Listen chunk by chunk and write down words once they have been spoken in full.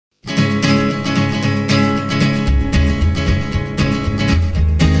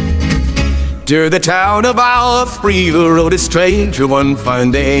To the town of Alfreda rode a stranger one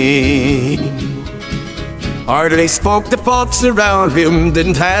fine day. Hardly spoke to folks around him,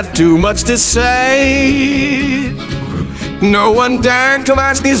 didn't have too much to say. No one dared to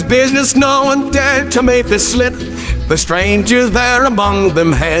ask his business, no one dared to make the slip. The stranger there among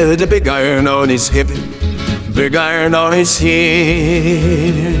them had a big iron on his hip, big iron on his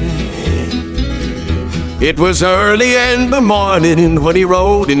hip. It was early in the morning when he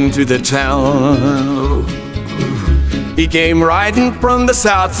rode into the town. He came riding from the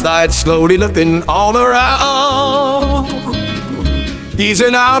south side, slowly looking all around. He's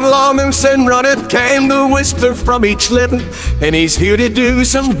an outlaw, moose and running, came the whisper from each lip, and he's here to do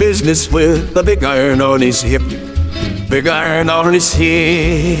some business with the big iron on his hip, big iron on his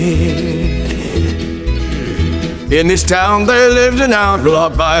hip. In this town there lived an outlaw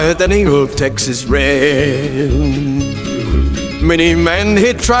by the name of Texas Red. Many men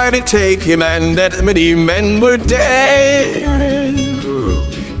had tried to take him, and that many men were dead.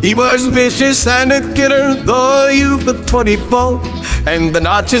 He was vicious and a killer, though a youth of 24, and the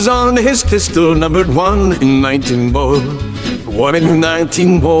notches on his pistol numbered 1 in 19 more, 1 in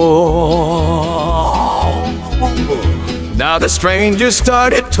 19 more. Now the stranger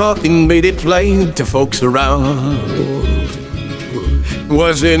started talking, made it plain to folks around.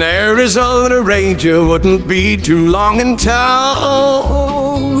 Was in Arizona Ranger, wouldn't be too long in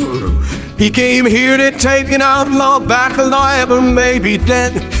town. He came here to take an outlaw back alive or maybe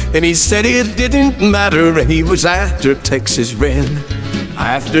dead, and he said it didn't matter, he was after Texas Red,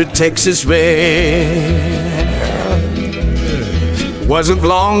 after Texas Red. Wasn't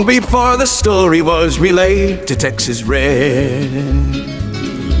long before the story was relayed to Texas Red.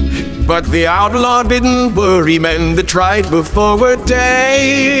 But the outlaw didn't worry, men that tried before were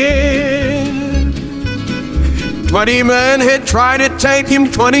dead. 20 men had tried to take him,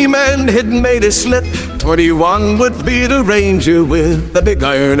 20 men had made a slip. 21 would be the ranger with the big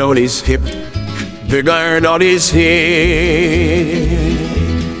iron on his hip, big iron on his hip.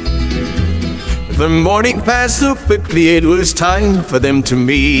 The morning passed so quickly, it was time for them to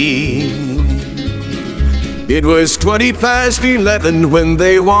meet. It was 20 past 11 when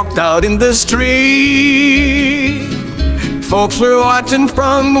they walked out in the street. Folks were watching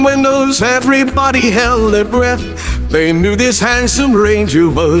from the windows, everybody held their breath. They knew this handsome ranger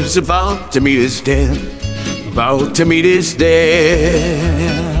was about to meet his death, about to meet his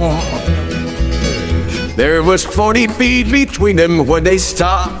death. There was 40 feet between them when they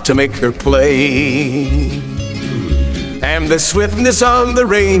stopped to make their play. And the swiftness of the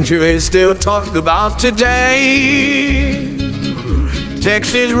ranger is still talked about today.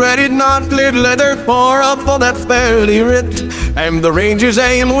 Texas Red had not cleared leather for up on that fairly writ, and the ranger's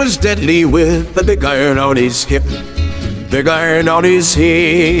aim was deadly with the big iron on his hip, big iron on his hip.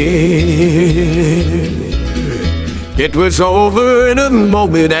 It was over in a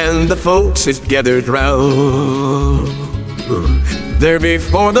moment, and the folks had gathered round. There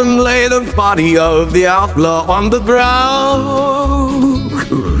before them lay the body of the outlaw on the ground.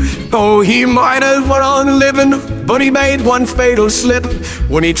 Oh, he might have went on living, but he made one fatal slip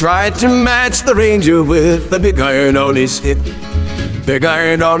when he tried to match the ranger with the big iron on his hip, big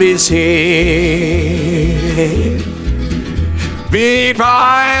iron on his hip. Be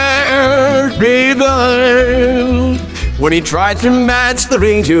fired, be burned, when he tried to match the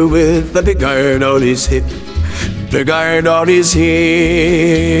ranger with the big iron on his hip, big iron on his hip.